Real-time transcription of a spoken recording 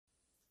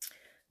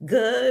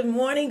Good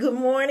morning, good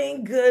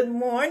morning, good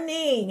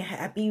morning.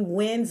 Happy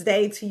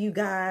Wednesday to you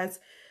guys.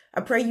 I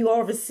pray you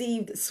all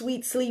received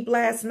sweet sleep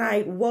last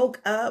night,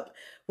 woke up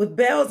with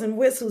bells and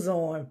whistles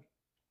on,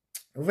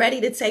 ready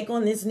to take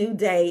on this new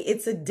day.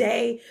 It's a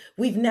day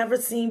we've never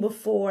seen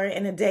before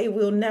and a day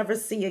we'll never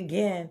see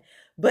again.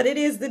 But it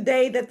is the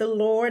day that the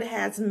Lord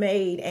has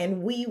made,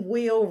 and we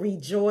will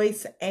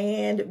rejoice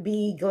and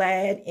be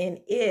glad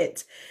in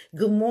it.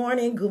 Good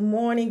morning, good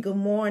morning, good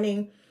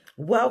morning.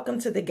 Welcome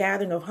to the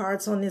Gathering of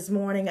Hearts on this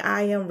morning.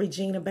 I am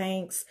Regina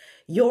Banks,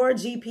 your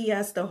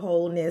GPS to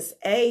wholeness,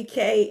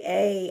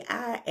 aka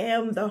I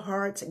am the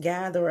Heart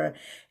Gatherer.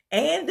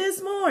 And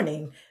this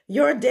morning,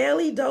 your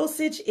daily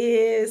dosage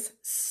is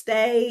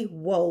stay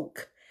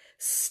woke.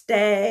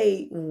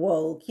 Stay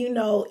woke. You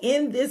know,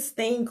 in this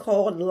thing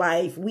called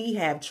life, we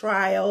have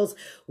trials,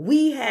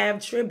 we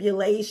have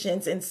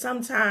tribulations, and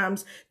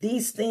sometimes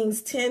these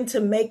things tend to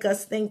make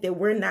us think that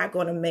we're not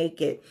going to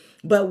make it.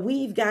 But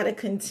we've got to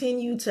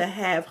continue to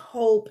have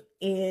hope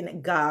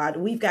in God.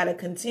 We've got to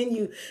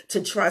continue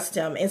to trust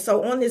Him. And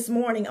so on this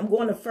morning, I'm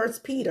going to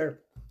First Peter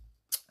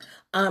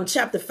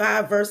chapter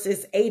 5,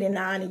 verses 8 and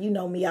 9. And you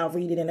know me, I'll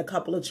read it in a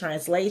couple of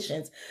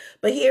translations.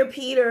 But here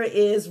Peter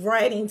is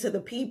writing to the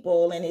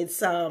people, and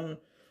it's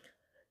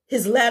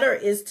his letter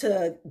is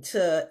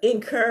to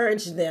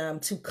encourage them,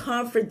 to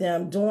comfort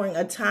them during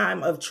a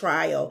time of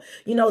trial.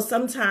 You know,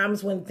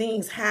 sometimes when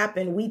things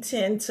happen, we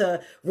tend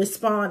to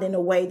respond in a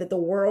way that the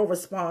world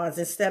responds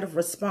instead of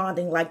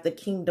responding like the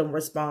kingdom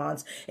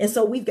responds. And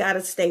so we've got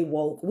to stay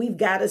woke. We've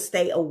got to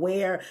stay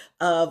aware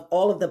of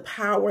all of the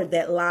power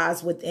that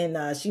lies within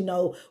us. You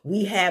know,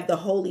 we have the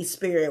Holy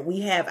Spirit.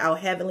 We have our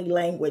heavenly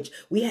language.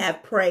 We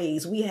have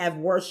praise. We have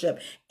worship.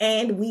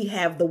 And we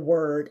have the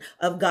word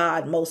of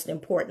God, most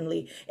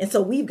importantly. And so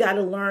we've got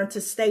to learn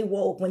to stay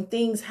woke. When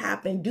things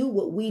happen, do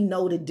what we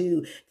know to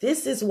do.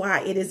 This is why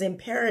it is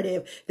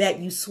imperative that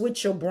you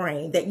switch your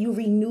brain, that you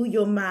renew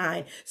your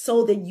mind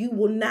so that you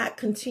will not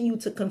continue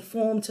to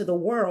conform to the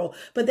world,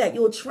 but that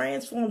you'll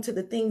transform to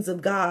the things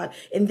of God.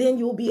 And then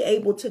you'll be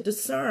able to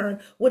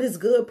discern what is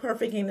good,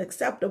 perfect, and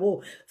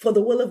acceptable for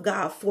the will of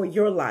God for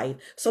your life.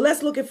 So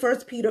let's look at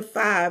First Peter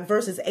 5,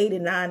 verses 8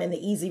 and 9 in the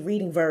easy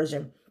reading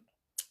version.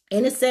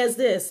 And it says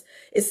this,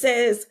 it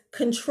says,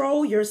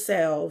 control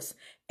yourselves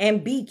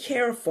and be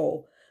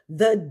careful.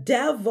 The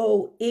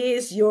devil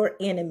is your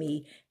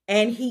enemy,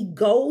 and he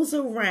goes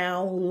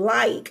around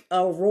like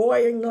a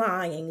roaring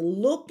lion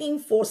looking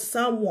for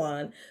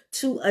someone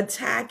to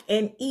attack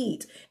and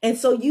eat. And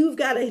so you've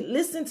got to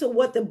listen to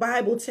what the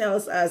Bible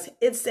tells us.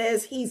 It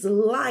says he's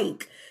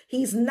not.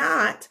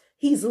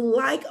 He's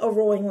like a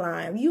roaring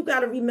lion. You got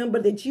to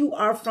remember that you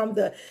are from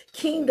the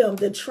kingdom,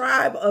 the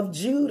tribe of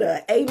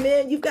Judah.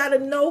 Amen. You've got to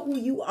know who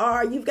you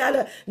are. You've got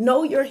to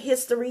know your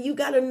history. You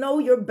got to know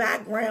your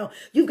background.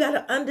 You've got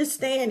to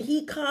understand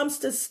he comes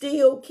to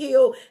steal,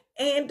 kill,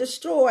 and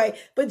destroy.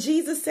 But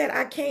Jesus said,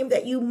 I came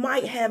that you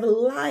might have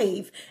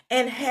life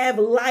and have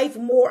life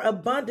more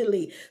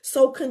abundantly.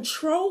 So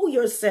control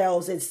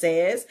yourselves, it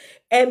says,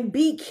 and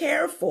be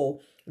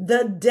careful.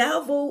 The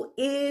devil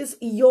is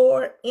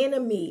your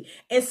enemy.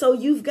 And so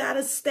you've got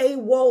to stay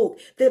woke.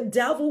 The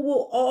devil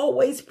will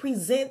always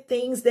present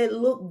things that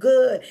look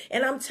good.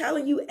 And I'm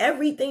telling you,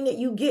 everything that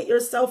you get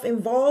yourself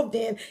involved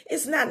in,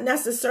 it's not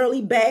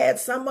necessarily bad.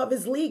 Some of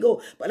it's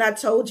legal. But I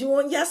told you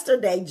on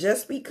yesterday,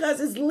 just because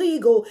it's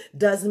legal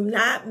does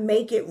not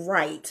make it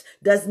right,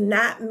 does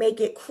not make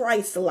it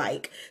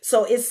Christ-like.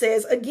 So it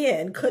says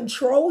again,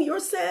 control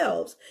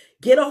yourselves.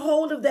 Get a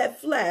hold of that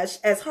flesh.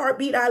 As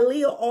Heartbeat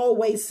Aaliyah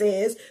always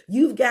says,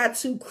 you've got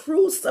to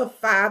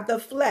crucify the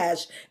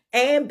flesh.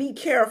 And be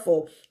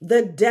careful.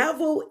 The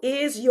devil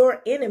is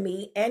your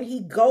enemy, and he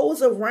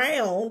goes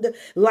around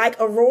like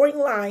a roaring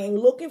lion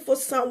looking for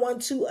someone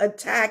to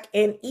attack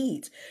and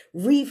eat.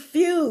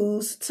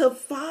 Refuse to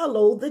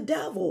follow the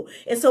devil.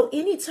 And so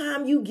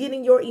anytime you get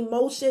in your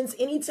emotions,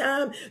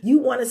 anytime you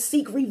want to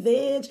seek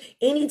revenge,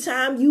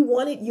 anytime you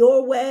want it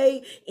your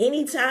way,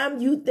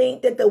 anytime you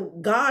think that the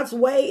God's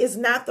way is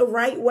not the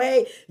right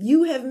way,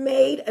 you have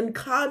made a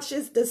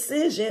conscious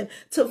decision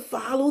to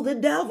follow the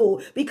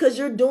devil because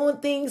you're doing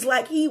things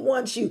like he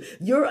wants you.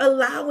 You're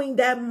allowing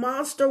that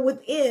monster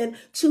within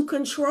to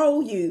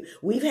control you.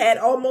 We've had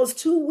almost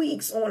 2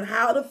 weeks on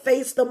how to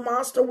face the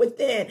monster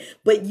within,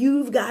 but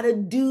you've got to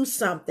do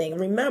something.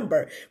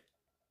 Remember,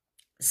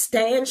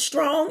 stand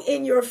strong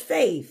in your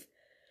faith.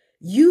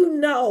 You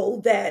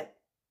know that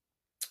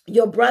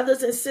your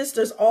brothers and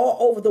sisters all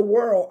over the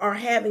world are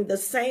having the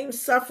same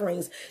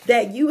sufferings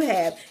that you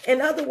have. In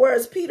other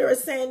words, Peter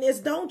is saying this,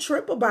 don't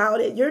trip about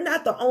it. You're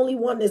not the only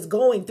one that's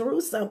going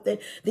through something.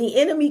 The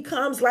enemy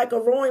comes like a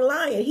roaring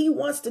lion. He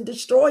wants to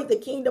destroy the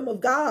kingdom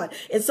of God.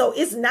 And so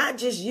it's not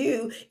just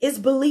you, it's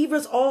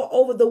believers all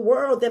over the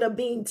world that are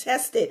being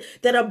tested,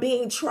 that are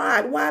being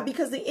tried. Why?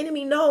 Because the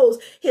enemy knows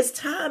his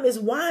time is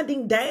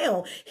winding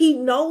down. He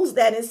knows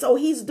that. And so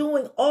he's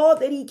doing all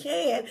that he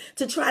can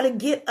to try to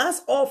get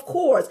us off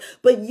course.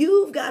 But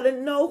you've got to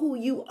know who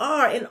you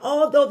are. And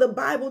although the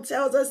Bible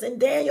tells us in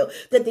Daniel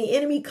that the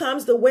enemy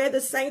comes to wear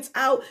the saints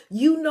out,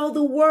 you know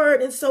the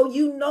word. And so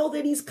you know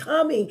that he's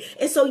coming.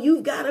 And so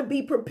you've got to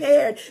be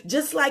prepared.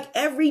 Just like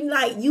every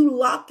night you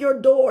lock your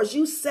doors,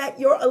 you set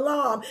your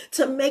alarm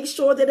to make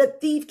sure that a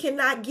thief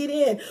cannot get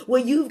in.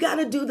 Well, you've got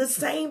to do the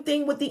same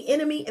thing with the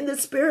enemy in the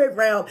spirit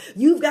realm.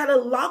 You've got to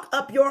lock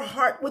up your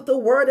heart with the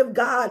word of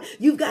God.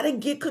 You've got to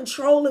get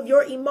control of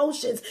your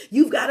emotions.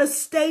 You've got to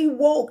stay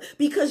woke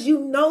because you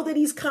know that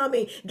he's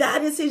coming.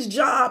 That is his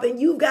job. And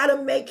you've got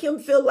to make him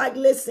feel like,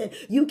 listen,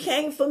 you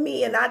came for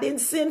me and I didn't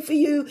sin for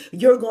you.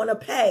 You're going to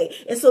pay.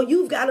 And so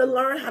you've got to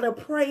learn how to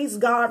praise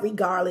God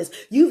regardless.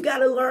 You've got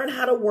to learn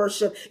how to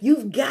worship.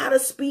 You've got to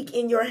speak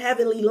in your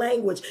heavenly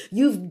language.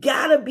 You've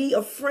got to be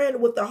a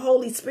friend with the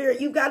Holy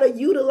Spirit. You've got to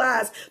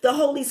utilize the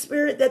Holy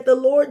Spirit that the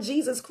Lord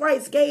Jesus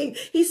Christ gave.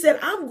 He said,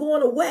 I'm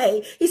going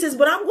away. He says,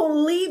 but I'm going to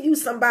leave you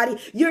somebody.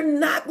 You're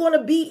not going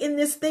to be in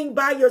this thing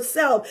by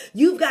yourself.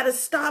 You've got to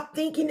stop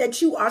thinking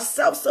that you are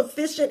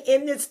self-sufficient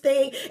in this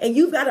thing. And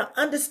you've got to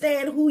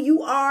understand who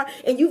you are.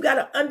 And you've got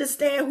to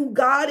understand who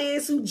God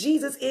is, who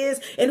Jesus is,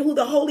 and who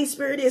the Holy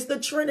Spirit is, the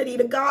Trinity,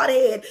 the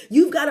Godhead.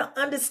 You've got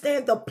to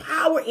understand the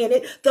power in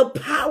it, the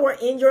power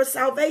in your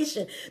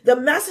salvation. The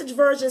Message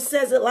version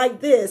says it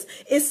like this.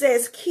 It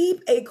says,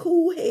 keep a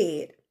cool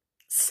head.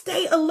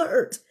 Stay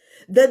alert.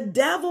 The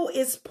devil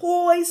is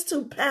poised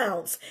to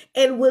pounce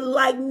and would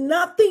like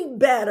nothing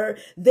better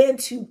than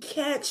to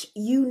catch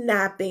you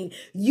napping.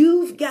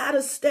 You've got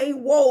to stay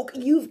woke.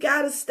 You've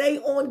got to stay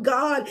on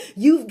God.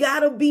 You've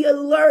got to be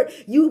alert.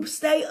 You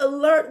stay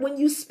alert when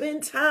you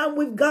spend time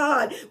with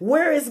God.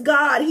 Where is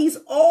God? He's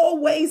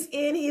always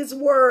in his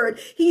word.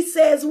 He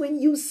says, when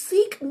you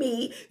seek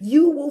me,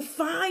 you will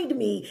find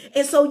me.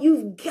 And so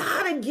you've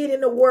got to get in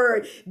the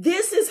word.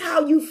 This is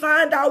how you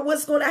find out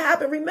what's going to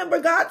happen. Remember,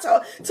 God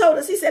told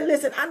us, he said,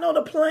 listen, I know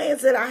the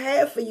plans that I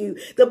have for you.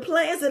 The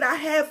plans that I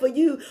have for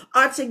you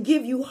are to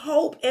give you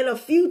hope and a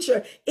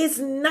future. It's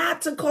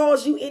not to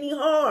cause you any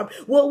harm.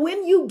 Well,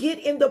 when you get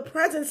in the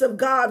presence of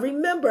God,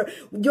 remember,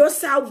 your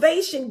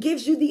salvation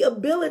gives you the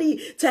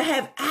ability to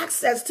have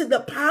access to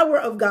the power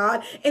of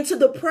God and to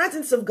the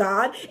presence of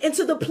God and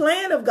to the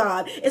plan of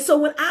God. And so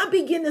when I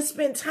begin to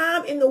spend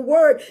time in the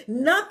word,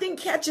 nothing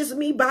catches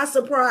me by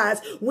surprise.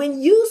 When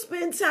you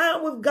spend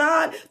time with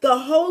God, the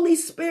Holy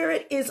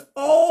Spirit is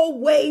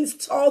always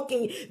talking.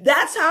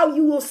 That's how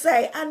you will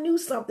say, I knew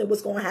something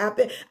was going to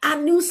happen. I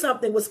knew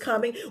something was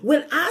coming.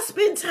 When I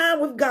spend time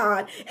with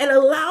God and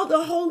allow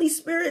the Holy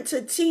Spirit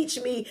to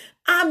teach me,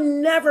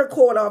 I'm never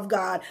caught off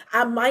guard.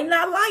 I might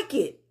not like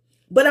it,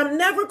 but I'm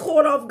never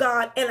caught off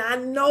guard, and I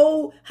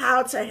know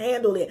how to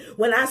handle it.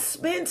 When I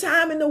spend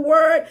time in the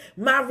word,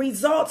 my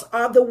results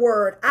are the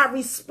word. I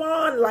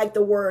respond like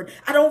the word.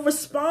 I don't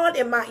respond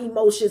in my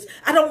emotions.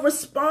 I don't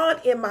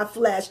respond in my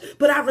flesh,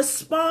 but I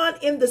respond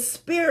in the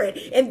spirit.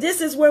 And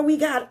this is where we've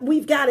got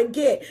to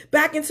get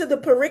back into the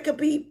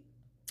pericope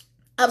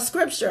of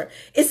scripture.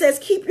 It says,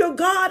 keep your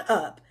guard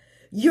up.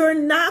 You're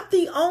not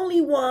the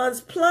only ones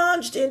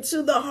plunged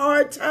into the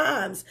hard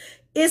times.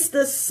 It's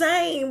the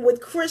same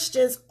with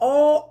Christians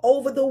all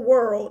over the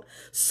world.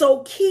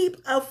 So keep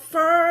a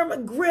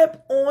firm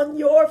grip on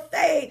your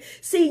faith.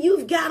 See,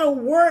 you've got to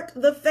work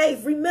the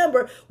faith.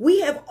 Remember, we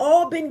have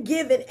all been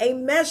given a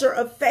measure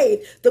of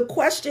faith. The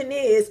question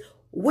is,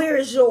 where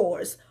is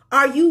yours?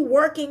 Are you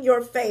working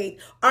your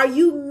faith? Are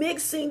you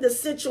mixing the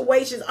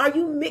situations? Are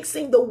you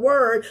mixing the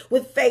word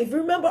with faith?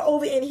 Remember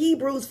over in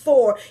Hebrews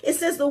 4, it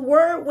says the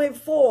word went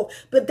forth,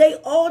 but they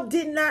all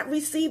did not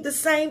receive the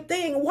same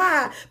thing.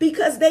 Why?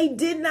 Because they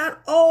did not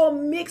all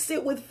mix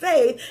it with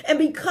faith. And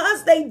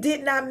because they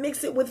did not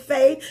mix it with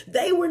faith,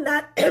 they were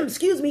not,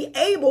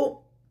 able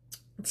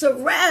to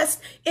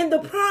rest in the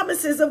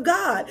promises of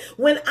God.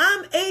 When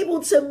I'm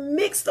able to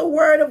mix the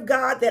word of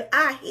God that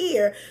I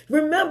hear,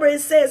 remember it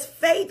says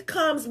faith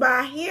comes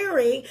by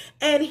hearing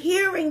and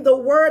hearing the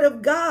word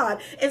of God.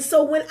 And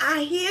so when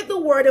I hear the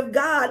word of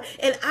God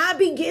and I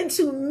begin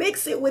to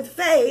mix it with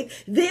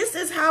faith, this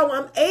is how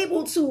I'm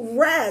able to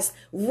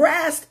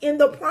rest in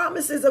the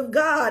promises of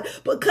God,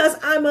 because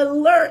I'm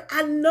alert.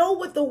 I know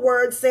what the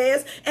word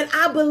says and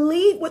I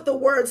believe what the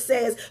word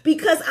says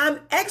because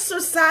I'm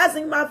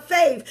exercising my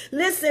faith.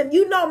 Listen,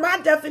 you know my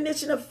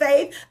definition of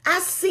faith. I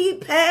see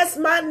past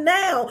my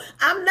now.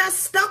 I'm not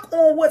stuck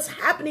on what's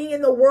happening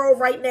in the world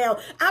right now.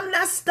 I'm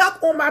not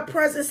stuck on my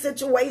present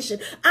situation.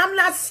 I'm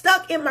not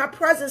stuck in my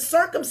present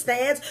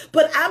circumstance,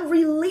 but I'm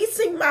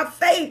releasing my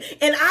faith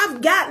and I've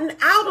gotten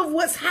out of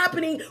what's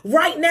happening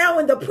right now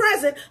in the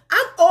present.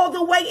 I'm all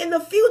the way in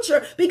the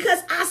future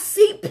because I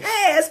see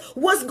past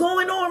what's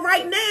going on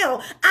right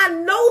now. I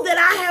know that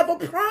I have a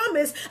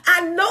promise.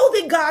 I know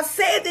that God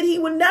said that he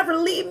would never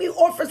leave me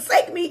or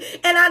forsake me.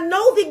 And I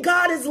know that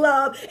God is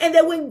love, and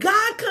that when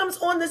God comes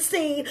on the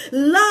scene,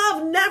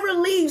 love never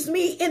leaves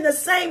me in the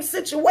same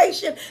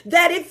situation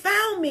that it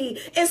found me.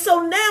 And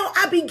so now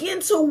I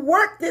begin to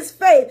work this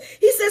faith.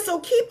 He says, so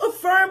keep a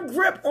firm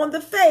grip on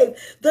the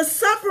faith. The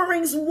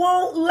sufferings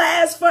won't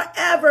last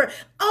forever.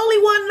 Only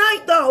one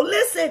night though.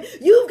 Listen,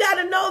 you've got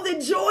to know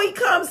that joy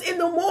comes in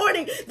the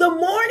morning. The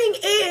morning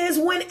is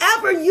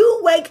whenever you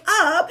wake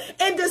up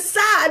and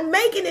decide,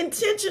 make an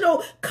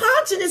intentional,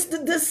 conscious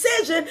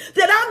decision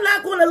that I'm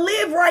not going to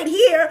live right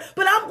here,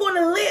 but I'm going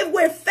to live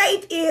where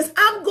faith is.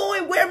 I'm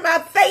going where my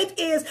faith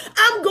is.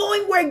 I'm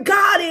going where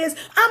God is.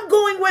 I'm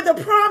going where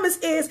the promise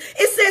is.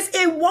 It says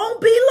it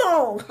won't be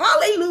long.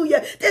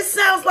 Hallelujah. This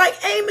sounds like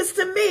Amos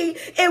to me.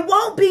 It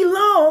won't be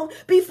long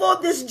before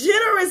this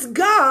generous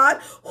God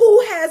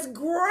who has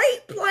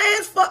great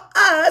plans for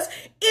us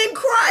in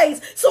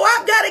Christ. So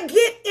I've got to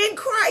get in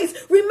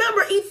Christ.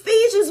 Remember,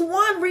 Ephesians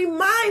 1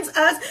 reminds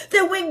us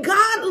that when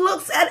God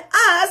looks at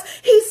us,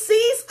 he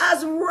sees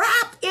us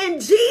wrapped in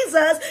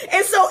Jesus.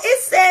 And so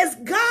it says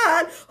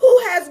God who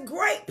has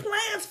great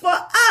plans for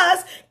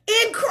us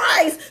in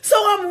Christ. So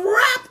I'm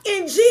wrapped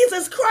in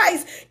Jesus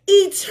Christ.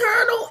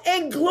 Eternal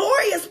and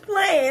glorious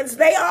plans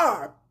they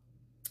are.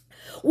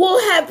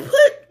 Will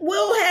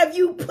have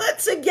you put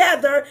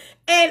together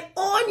and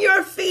on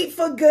your feet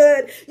for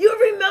good. You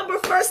remember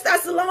 1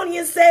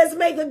 Thessalonians says,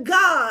 may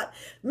God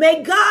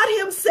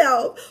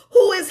himself,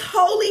 who is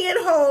holy and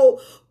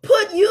whole,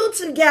 put you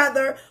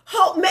together,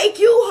 make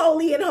you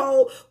holy and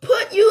whole,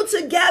 put you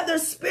together,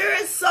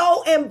 spirit,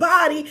 soul, and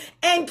body,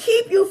 and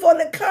keep you for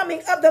the coming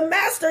of the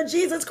Master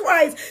Jesus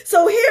Christ.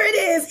 So here it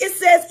is. It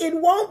says it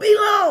won't be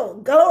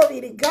long,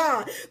 glory to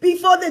God,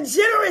 before the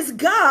generous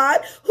God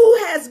who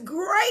has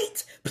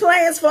great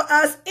plans for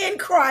us in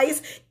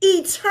Christ,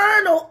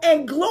 eternal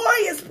and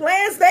glorious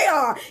plans they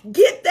are.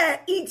 Get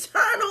that?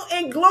 Eternal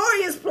and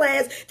glorious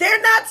plans.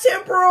 They're not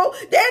temporal.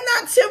 They're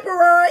not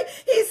temporary.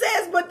 He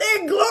says, but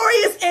they're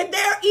glorious and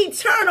they're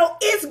eternal.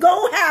 It's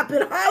going to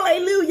happen.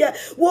 Hallelujah.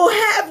 Will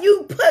have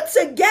you put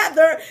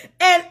together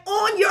and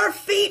on your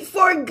feet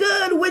for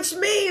good, which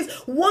means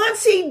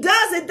once he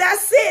does it,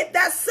 that's it.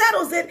 That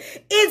settles it.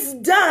 It's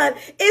done.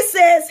 It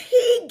says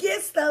he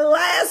gets the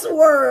last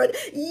word.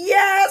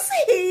 Yes,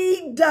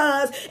 he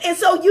does. And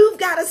so you've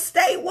got to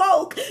stay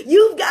woke.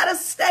 You've got to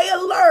stay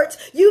alert.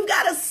 You've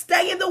got to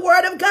stay in the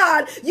word of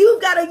God.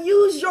 You've got to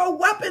use your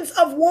weapons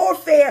of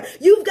warfare.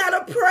 You've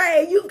got to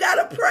pray. You've got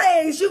to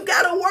praise. You've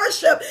got to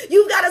worship.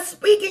 You've got to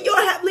speak in your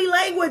heavenly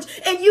language,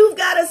 and you've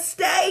got to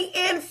stay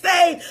in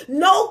faith.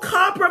 No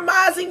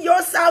compromising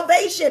your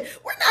salvation.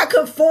 We're not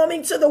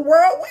conforming to the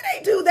world. We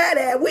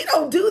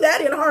don't do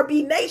that in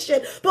Heartbeat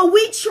Nation, but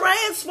we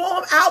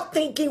transform our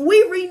thinking.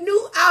 We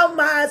renew our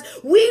minds.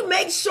 We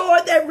make sure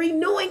that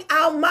renewing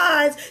our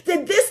minds,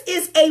 that this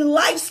is a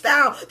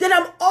lifestyle, that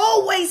I'm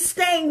always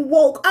staying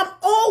woke. I'm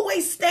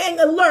always staying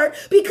alert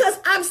because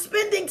I'm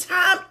spending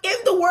time in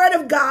the word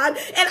of God,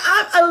 and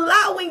I'm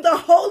allowing the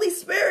Holy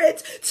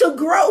Spirit to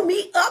grow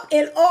me up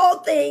in all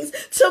things,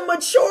 to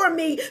mature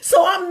me.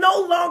 So I'm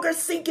no longer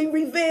seeking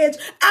revenge.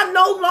 I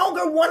no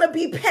longer want to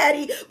be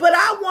petty, but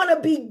I want to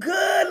be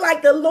good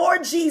like the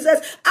Lord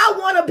Jesus. I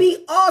want to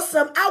be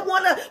awesome. I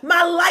want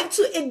my life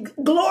to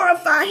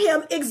glorify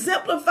him,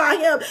 exemplify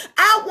him.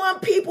 I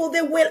want people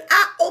that when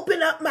I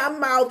open up my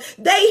mouth,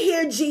 they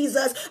hear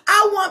Jesus.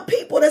 I want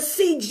people to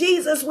see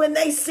Jesus when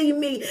they see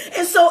me.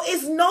 And so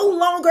it's no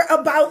longer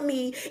about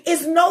me.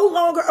 It's no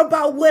longer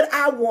about what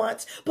I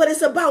want, but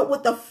it's about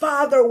what the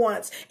Father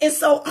wants. And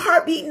so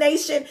Heartbeat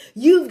Nation,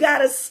 you've got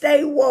to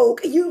stay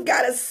woke. You've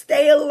got to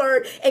stay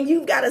alert, and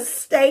you've got to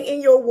stay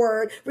in your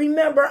word.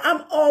 Remember,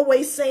 I'm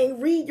always saying,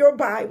 read your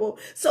Bible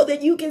so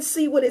that you can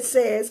see what it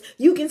says.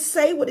 You can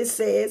say what it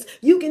says.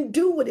 You can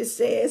do what it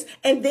says,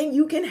 and then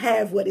you can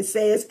have what it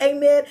says.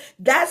 Amen.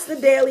 That's the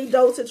daily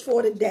dosage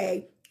for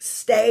today.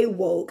 Stay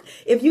woke.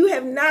 If you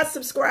have not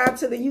subscribed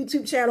to the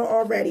YouTube channel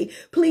already,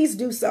 please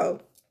do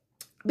so,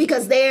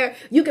 because there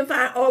you can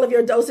find all of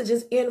your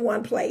dosages in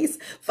one place.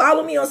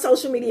 Follow me on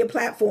social media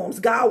platforms.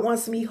 God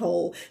Wants Me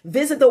Whole.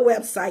 Visit the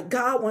website,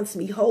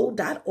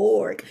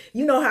 godwantsmewhole.org.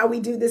 You know how we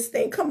do this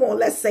thing. Come on,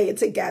 let's say it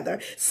together.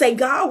 Say,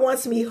 God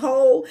wants me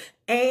whole,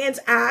 and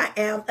I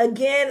am.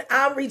 Again,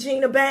 I'm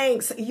Regina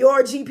Banks,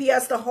 your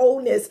GPS to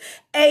wholeness,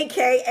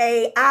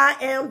 aka I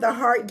am the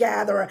heart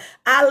gatherer.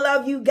 I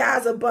love you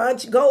guys a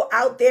bunch. Go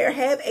out there,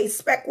 have a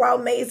speck-wow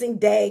amazing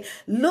day.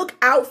 Look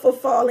out for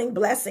falling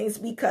blessings,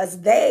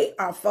 because they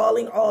are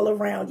falling all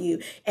around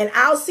you. And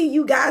I'll see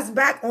you guys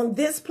back on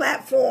this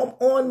platform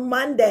on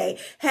Monday.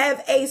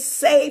 Have a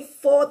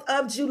safe 4th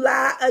of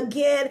July.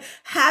 Again,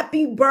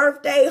 happy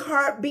birthday,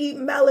 Heartbeat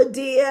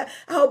Melodia.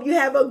 I hope you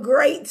have a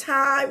great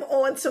time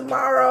on tomorrow.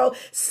 tomorrow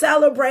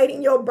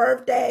celebrating your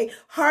birthday.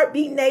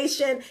 Heartbeat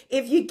Nation,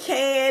 if you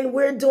can,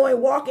 we're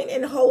doing Walking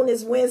in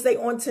Wholeness Wednesday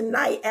on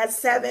tonight at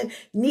 7.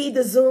 Need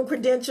the Zoom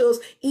credentials?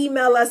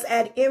 Email us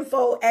at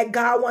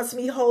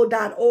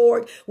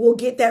info@godwantsmewhole.org. We'll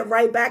get that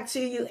right back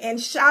to you.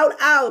 And shout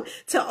out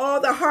to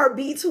all the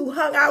heartbeats who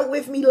hung out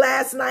with me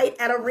last night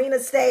at Arena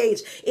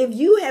Stage. If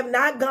you have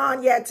not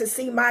gone yet to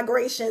see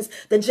Migrations,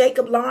 the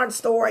Jacob Lawrence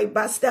story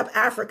by Step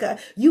Africa,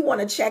 you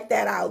want to check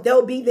that out.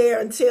 They'll be there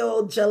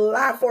until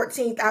July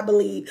 14th, I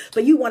believe.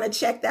 But you want to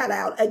check that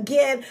out.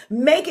 Again,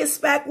 make it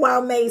Spec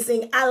Wow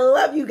Amazing. I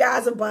love you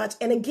guys a bunch.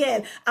 And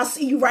again, I'll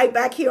see you right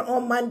back here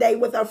on Monday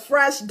with a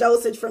fresh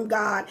dosage from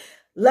God.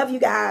 Love you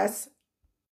guys.